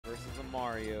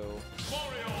Mastamario.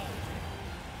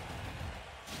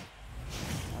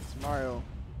 Mastamario.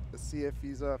 Let's see if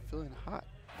he's feeling hot.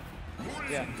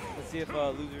 Yeah, let's see if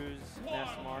losers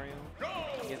Mastamario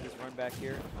can get this run back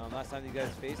here. Last time these guys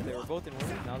faced, they were both in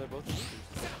winners. Now they're both in losers.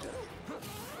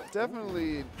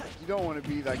 Definitely, you don't want to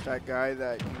be like that guy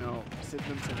that, you know, sends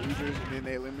them to losers and then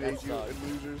they eliminate you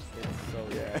in losers. It's so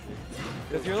yeah.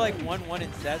 Because you're like 1-1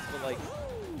 in sets, but like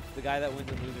the guy that wins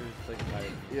in losers plays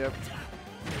higher. Yep.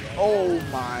 Oh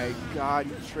my God,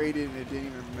 he traded and it didn't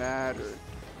even matter.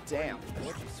 Damn.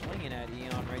 What you swinging at,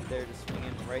 Eon, right there, just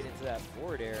swinging right into that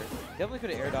forward air. Definitely could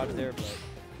have air dodged there, but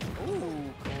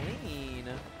ooh, clean.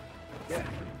 Yeah,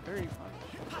 very fun.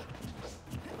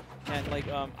 And like,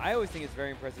 I always think it's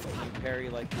very impressive when you parry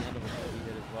like the end of a move he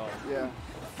did as well. Yeah.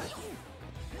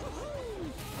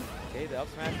 Okay, the up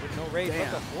smash with no rage,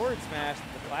 but the forward smash,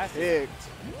 the classic. Picked.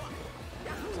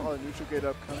 Saw a neutral get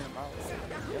up coming out.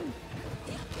 Yep.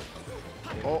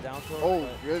 Oh,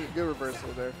 good reversal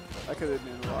there. That could have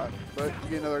been a lot, but you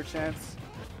get another chance.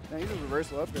 Man, he's a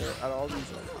reversal up there out of all these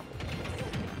combos.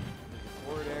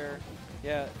 Forward air.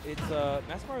 Yeah, it's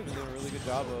Mastamario's been doing a really good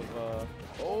job of.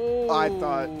 I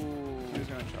thought he was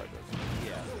gonna charge us.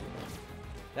 Yeah.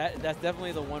 That's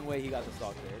definitely the one way he got the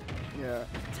stock there. Yeah,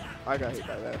 I got hit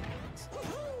by that.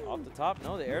 Off the top,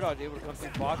 no, the air dodge able to come through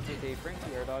Fox with a frame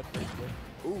 2 air dodge.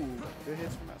 Ooh, good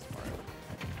hits from Mastamario.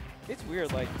 It's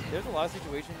weird, like, there's a lot of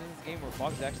situations in this game where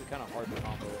Fox is actually kind of hard to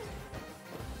combo.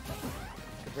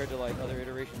 Compared to, like, other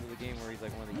iterations of the game where he's,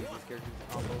 like, one of the easiest characters to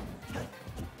combo.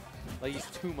 Like, he's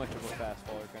too much of a fast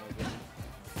faller kind of thing.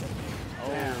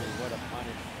 Damn. Oh, what a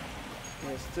punish.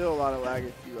 There's still a lot of lag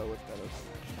if you lift that up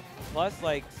smash. Plus,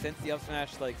 like, since the up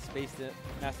smash, like, spaced it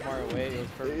Mastamario away, it was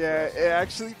perfect. Yeah, it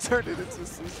actually turned it into a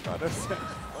C-spot up smash.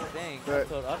 Oh, dang. But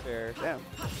Tilt up air. Damn.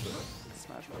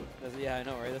 Smash 4. Yeah, I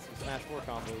know, right? That's some Smash 4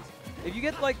 combos. If you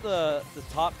get, like, the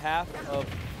top half of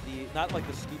the, not like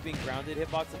the scooping grounded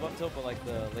hitbox of up tilt, but like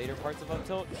the later parts of up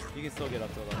tilt, you can still get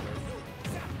up tilt up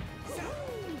there.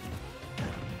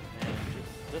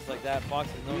 And just like that, Fox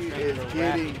is no stranger to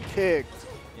getting kicked.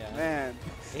 Yeah. Man.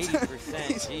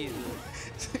 80%, Jesus.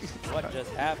 What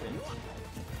just happened?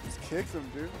 Just kicks him,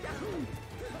 dude.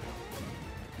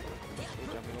 Okay,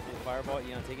 jumping over the fireball,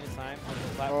 Eon taking his time on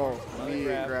the platform. Oh, me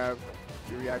grab.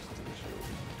 Your reaction to the shield.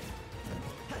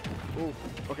 Ooh,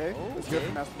 okay. That's good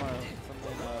for Mastamario.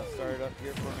 Something started up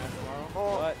here for Mastamario,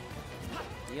 but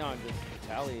Eon just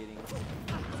retaliating.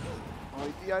 Oh,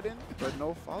 he DI'd in, but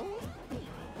no follow?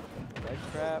 Ledge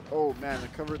trap. Oh man, they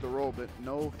covered the roll, but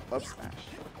no up smash.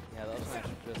 Yeah, the up smash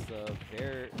is just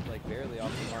barely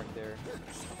off the mark there.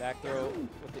 Back throw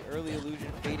with the early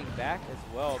illusion fading back as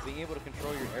well. Being able to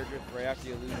control your air drift right after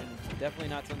the illusion, definitely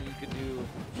not something you could do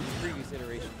in previous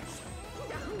iterations.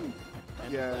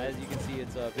 And yeah, as you can see,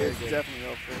 it's very good. Definitely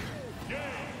helpful.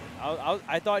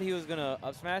 I thought he was gonna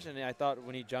up smash, and I thought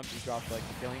when he jumped, he dropped like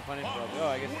the killing punish. But oh,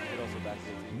 I guess he could also back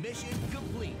throw too. Mission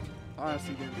complete.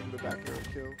 Honestly, didn't think the back air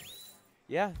would kill.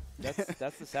 Yeah,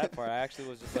 that's the sad part. I actually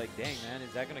was just like, dang man,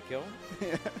 is that gonna kill him?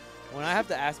 Yeah. When I have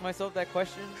to ask myself that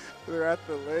question, they're at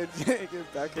the ledge.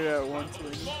 Get back here at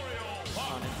 120.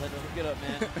 Come on, Nintendo, let me get up,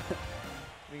 man.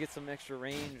 Let me get some extra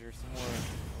range or some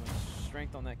more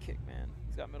strength on that kick, man.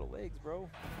 He's got middle legs, bro.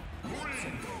 3,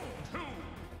 2,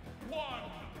 1,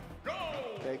 go!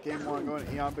 Okay, game 1 going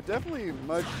to Eon, but definitely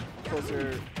much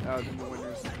closer than the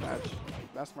winners match.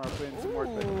 Mastamario putting some work,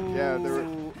 but yeah, they were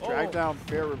dragged down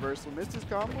fair reversal. Missed his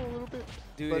combo a little bit.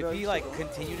 Dude, but, if he like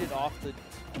continued it off the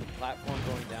platform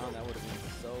going down, that would have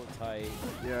been so tight.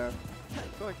 Yeah, I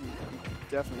feel like he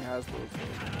definitely has those.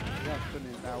 He's not putting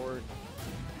in that work.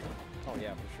 Oh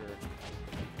yeah, for sure.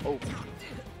 Oh,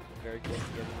 very close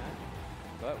to getting that.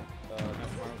 But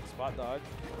Mastamario with the spot dodge.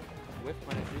 Whiff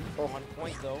punishes. Oh. 1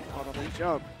 point though on the lead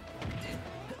jump.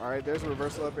 All right, there's a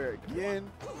reversal up air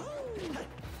again.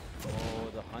 Oh,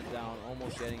 the hunt down,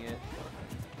 almost getting it.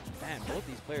 Man, both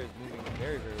these players moving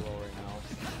very, very well right now.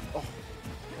 Oh,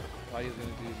 Thought he was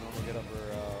going to do normal get up or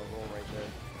roll right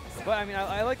there. But I mean,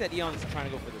 I like that Eon's trying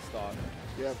to go for the stock.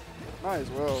 yep, might as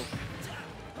well.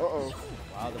 Uh-oh.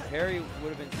 Wow, the parry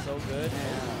would have been so good.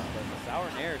 But the sour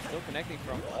nair is still connecting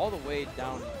from all the way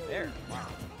down there. Wow.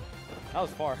 That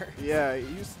was far. Yeah, he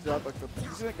used to drop like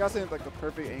he got in like the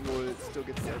perfect angle to still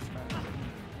get the air smash.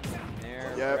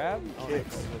 Nair Yep. grab. Oh, nice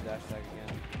Kicks. with dash attack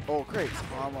again. Oh, great.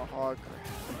 Tomahawk grab.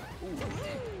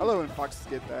 Ooh. I love when Foxes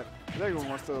get that. Everyone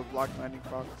wants to block landing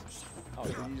Fox. Oh,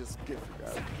 yeah. You just get for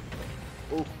grab.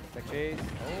 Oh. Tech chase.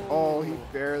 Oh, he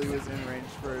barely was in range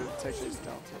for tech chase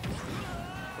down tilt.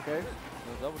 Okay.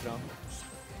 No double jump.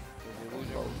 The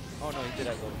illusion. Oh no, he did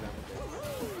have double jump.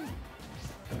 Okay.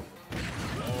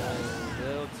 Oh,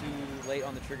 little too late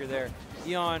on the trigger there.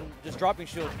 Eon just dropping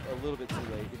shield a little bit too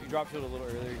late. If you drop shield a little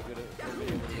earlier, you could have been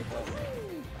able to get that.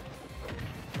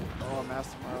 Oh,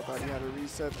 Mastamario thought he had a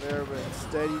reset there, but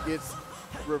instead he gets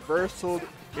reversaled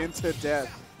into death.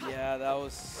 Yeah, that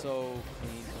was so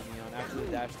clean from Eon. After the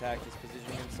dash attack, just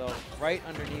positioning himself right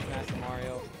underneath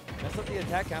Mastamario. Messed up the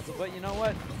attack cancel, but you know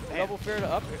what? Double fair to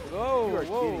up. Whoa,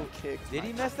 whoa. Did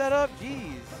he mess that up?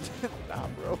 Jeez. Nah,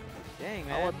 bro. Dang,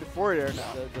 man. I went before there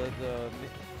now. The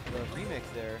remix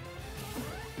there.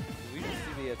 We just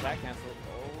see the attack cancel.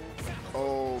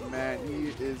 Oh, man. He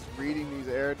is reading these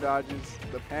air dodges.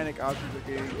 The panic options are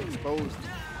getting exposed.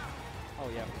 Oh,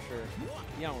 yeah, for sure.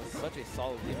 Eon was such a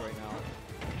solid lead right now.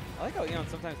 I like how Eon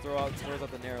sometimes throws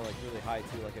out the nair like really high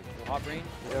too, like a hop range.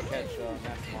 Yep. Catch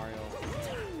Mastamario.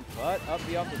 But up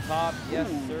the top, yes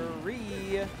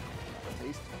sirree.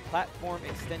 Platform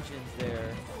extensions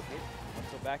there. Okay.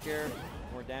 So back air,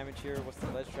 more damage here. What's the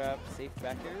ledge trap? Safe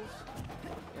back airs.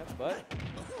 Yep, but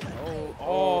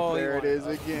oh, there it is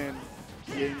again.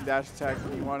 Getting dash attack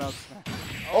when you want up smash.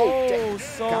 Oh, damn.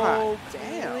 so God,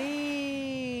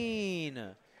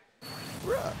 clean.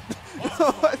 Bruh.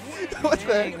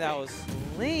 Dang, that was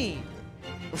clean.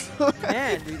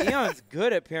 Man, dude, Eon's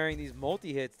good at pairing these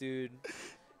multi-hits, dude.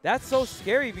 That's so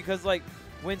scary because, like,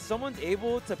 when someone's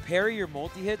able to parry your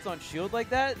multi-hits on shield like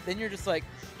that, then you're just like,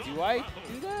 do I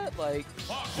do that? Like,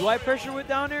 do I pressure with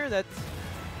down air?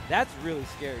 That's really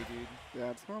scary, dude. Yeah,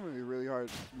 it's normally really hard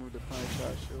to move the punish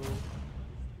that shield.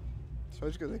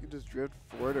 Especially because they can just drift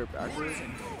forward or backwards.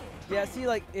 Yeah, see,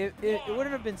 like, it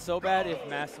wouldn't have been so bad if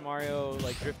Mastamario,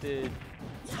 like, drifted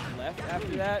left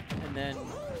after that, and then,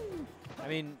 I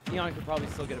mean, Eon could probably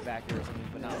still get a back air or something,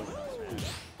 but not with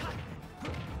smash.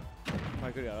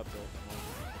 I could have got up tilt.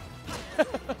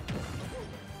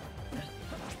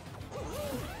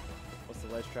 What's the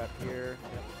ledge trap here?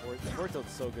 Yep, forward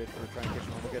tilt's so good for trying to catch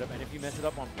normal get up, and if you mess it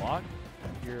up on block,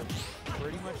 you're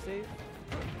pretty much safe.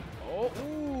 Oh,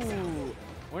 ooh!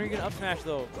 When are you gonna up smash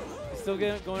though? He's still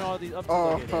going all these up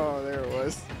tilts. Oh, there it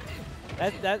was.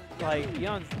 That like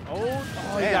Eon's. Oh,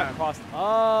 he got crossed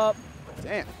up.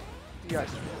 Damn. You guys.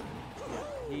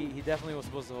 Yeah, he definitely was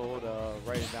supposed to hold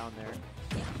right and down there.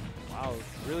 Wow,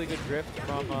 really good drift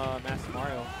from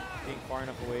Mastamario, being far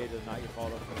enough away to not get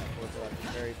followed up for that forward tilt after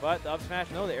parry. But the up smash,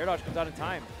 no, the air dodge comes out in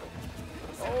time.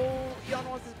 Oh, Eon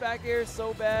wants his back air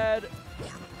so bad.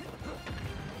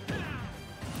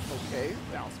 Okay,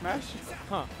 down smash.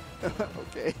 Huh.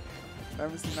 Okay. I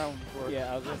haven't seen that one before.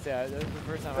 Yeah, I was going to say, that's the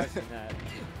first time I've seen that.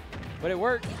 But it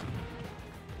worked.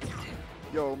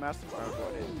 Yo, Mastamario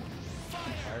got in.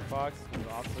 Firefox,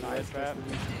 off for the red trap.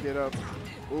 Get up.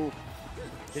 Ooh.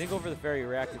 Didn't go for the fairy,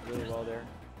 reacted really well there.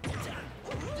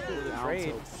 Ooh, the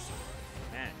trade.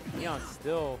 Man, Eon's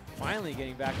still finally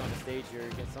getting back on the stage here,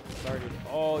 get something started.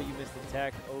 Oh, you missed the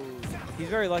tech. Oh, he's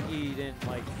very lucky he didn't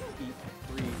like eat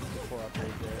 3 before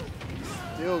upgrade there. He's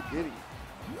still giddy.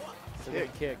 Still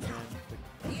good kick, man.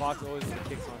 The Fox always with the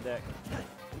kicks on deck.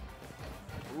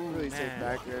 Ooh, really man. safe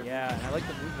back there. Yeah, and I like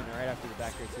the movement right after the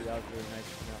back air too. That was really nice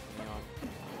coming out from Eon.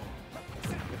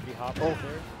 Pretty hop right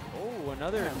there. Oh,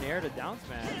 another nair to down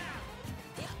smash.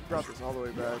 You brought this all the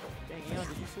way back. Dang, Eon,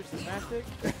 did you switch the smash stick?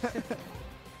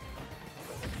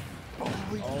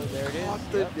 Oh, there it is.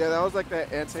 Yep. Yeah, that was like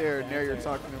that anti-air nair you're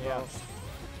talking about.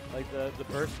 Yeah. Like the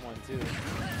burst one too.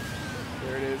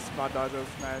 There it is. Spot dodge up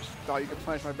smash. Thought you could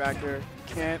punish my back there.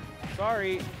 Can't.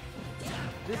 Sorry.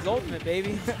 This is ultimate,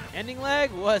 baby. Ending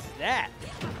lag? What's that?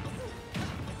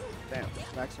 Damn.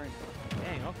 Max range.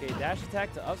 Dang, okay. Dash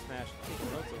attack to up smash.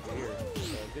 Taking notes over here.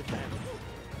 So good damage.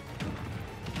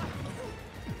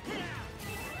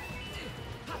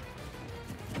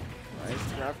 Nice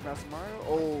grab from Mastamario.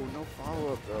 Oh, no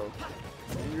follow-up though.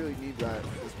 You really need that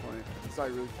at this point. It's not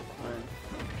really playing.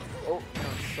 Oh,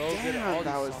 so damn, good.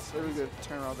 That was really good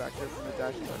turnaround back there from the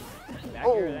dash attack. Back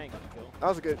here, that ain't gonna kill. That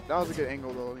was a good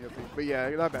angle though. But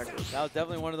yeah, that back there. That was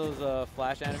definitely one of those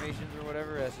flash animations or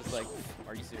whatever. That's just like,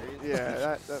 are you serious?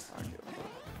 Yeah, that's not killing.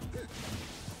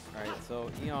 All right,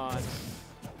 so Eon.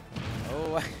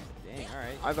 Oh, dang. All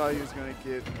right. I thought he was gonna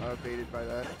get baited by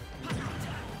that.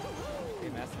 Okay,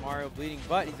 Mastamario bleeding,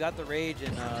 but he's got the rage,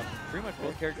 and pretty much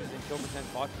both characters in Kill Pretend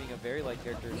Fox being a very light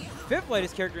character. 5th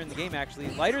lightest character in the game, actually.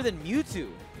 Lighter than Mewtwo.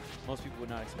 Most people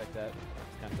would not expect that.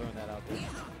 Just kind of throwing that out there.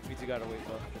 Mewtwo got a weight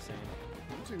buff, just saying.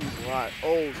 Mewtwo needs a lot.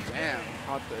 Oh, damn.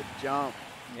 Caught the jump.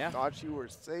 Yeah. Thought you were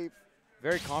safe.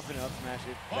 Very confident up smash.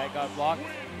 If that got blocked,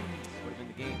 would have been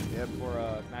the game. Yep. Before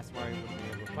Mastamario would have been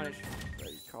able to punish.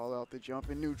 Right, call out the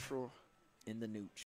jump in neutral. In the nooch.